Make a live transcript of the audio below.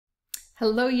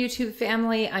Hello YouTube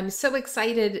family, I'm so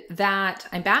excited that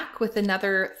I'm back with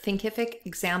another Thinkific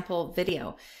example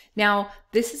video. Now,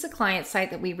 this is a client site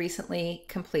that we recently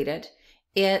completed.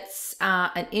 It's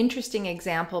an interesting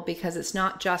example because it's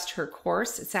not just her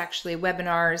course, it's actually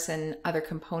webinars and other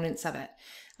components of it.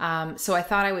 So I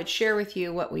thought I would share with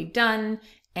you what we've done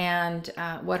and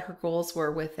what her goals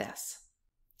were with this.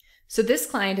 So this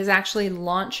client is actually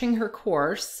launching her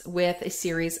course with a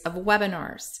series of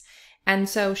webinars. And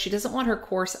so she doesn't want her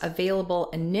course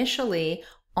available initially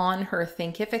on her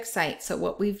Thinkific site. So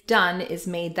what we've done is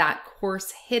made that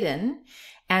course hidden,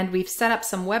 and we've set up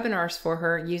some webinars for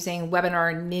her using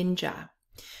Webinar Ninja.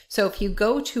 So if you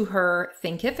go to her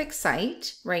Thinkific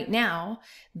site right now,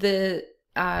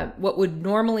 what would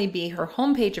normally be her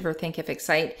homepage of her Thinkific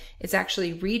site is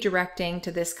actually redirecting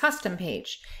to this custom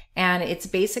page. And it's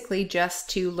basically just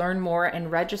to learn more and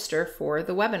register for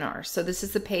the webinar. So this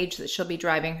is the page that she'll be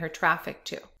driving her traffic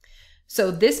to.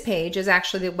 So this page is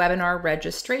actually the webinar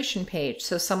registration page.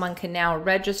 So someone can now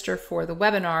register for the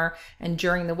webinar, and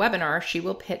during the webinar, she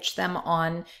will pitch them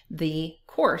on the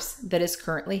course that is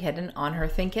currently hidden on her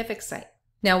Thinkific site.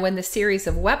 Now, when the series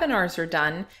of webinars are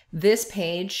done, this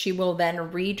page she will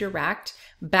then redirect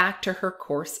back to her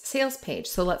course sales page.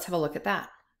 So let's have a look at that.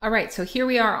 All right, so here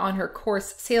we are on her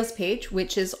course sales page,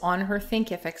 which is on her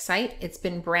Thinkific site. It's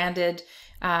been branded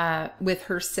with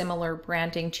her similar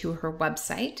branding to her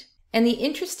website. And the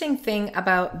interesting thing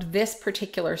about this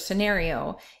particular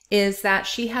scenario is that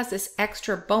she has this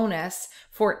extra bonus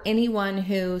for anyone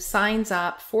who signs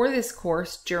up for this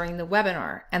course during the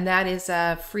webinar, and that is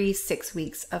a free 6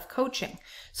 weeks of coaching.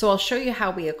 So I'll show you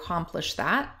how we accomplish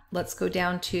that. Let's go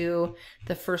down to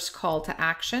the first call to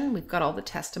action. We've got all the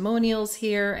testimonials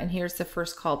here, and here's the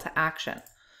first call to action.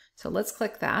 So let's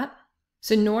click that.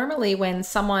 So normally when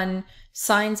someone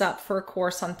signs up for a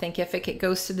course on Thinkific, it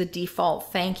goes to the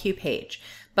default thank you page.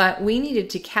 But we needed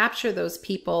to capture those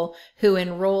people who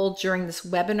enrolled during this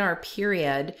webinar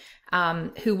period,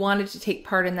 who wanted to take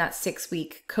part in that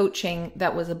 6-week coaching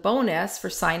that was a bonus for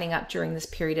signing up during this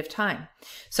period of time.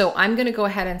 So I'm going to go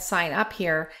ahead and sign up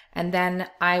here, and then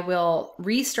I will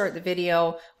restart the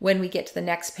video when we get to the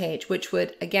next page, which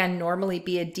would again normally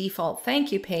be a default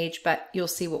thank you page, but you'll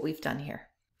see what we've done here.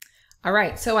 All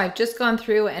right, so I've just gone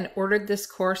through and ordered this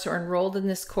course or enrolled in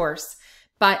this course,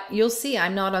 but you'll see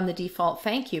I'm not on the default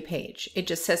thank you page. It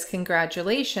just says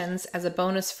congratulations as a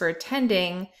bonus for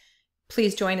attending.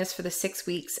 Please join us for the 6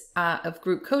 weeks of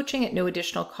group coaching at no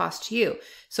additional cost to you.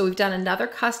 So we've done another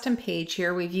custom page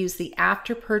here. We've used the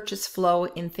after purchase flow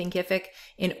in Thinkific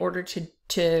in order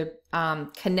to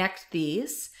connect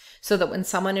these so that when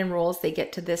someone enrolls, they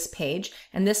get to this page,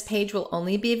 and this page will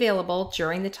only be available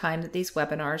during the time that these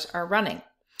webinars are running.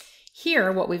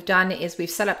 Here, what we've done is we've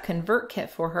set up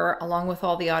ConvertKit for her along with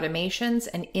all the automations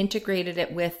and integrated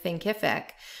it with Thinkific.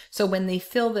 So when they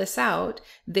fill this out,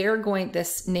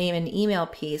 this name and email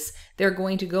piece, they're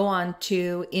going to go on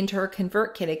to into her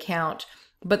ConvertKit account,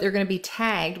 but they're going to be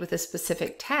tagged with a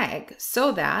specific tag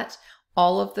so that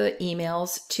all of the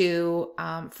emails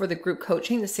for the group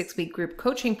coaching, the 6-week group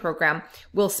coaching program,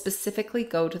 will specifically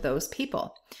go to those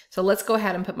people. So let's go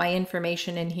ahead and put my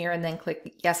information in here and then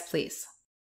click yes, please.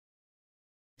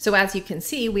 So as you can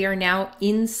see, we are now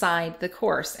inside the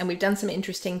course, and we've done some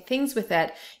interesting things with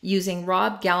it using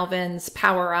Rob Galvin's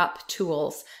PowerUp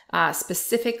tools,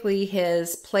 specifically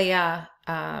his Playa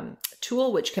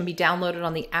tool, which can be downloaded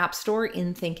on the App Store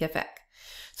in Thinkific.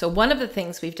 So one of the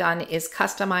things we've done is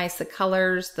customize the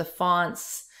colors, the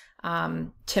fonts,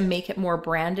 to make it more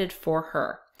branded for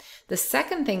her. The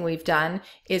second thing we've done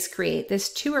is create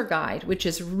this tour guide, which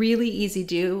is really easy to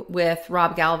do with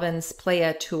Rob Galvin's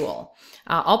Playa tool.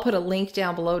 I'll put a link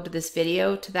down below to this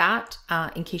video to that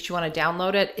in case you want to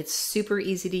download it. It's super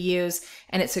easy to use,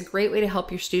 and it's a great way to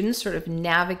help your students sort of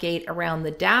navigate around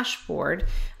the dashboard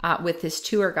with this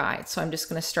tour guide. So I'm just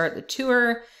going to start the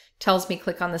tour. Tells me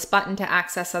click on this button to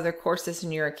access other courses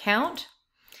in your account.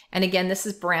 And again, this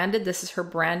is branded. This is her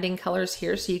branding colors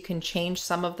here, so you can change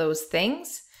some of those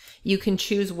things. You can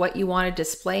choose what you want to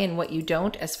display and what you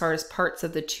don't as far as parts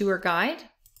of the tour guide.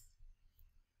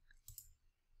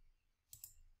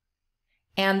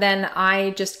 And then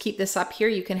I just keep this up here.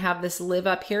 You can have this live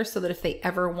up here so that if they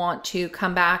ever want to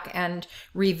come back and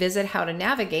revisit how to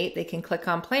navigate, they can click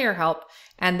on Player Help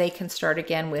and they can start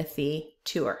again with the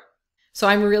tour. So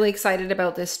I'm really excited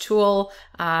about this tool.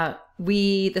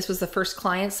 This was the first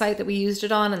client site that we used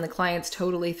it on, and the client's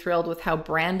totally thrilled with how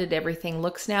branded everything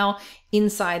looks now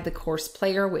inside the course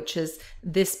player, which is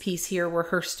this piece here where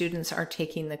her students are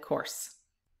taking the course.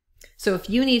 So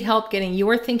if you need help getting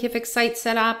your Thinkific site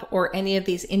set up or any of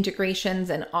these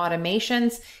integrations and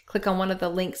automations, click on one of the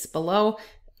links below,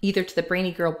 either to the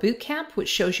Brainy Girl Bootcamp, which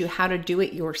shows you how to do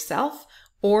it yourself,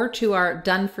 or to our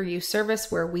Done For You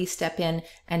service where we step in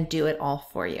and do it all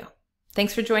for you.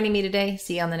 Thanks for joining me today.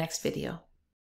 See you on the next video.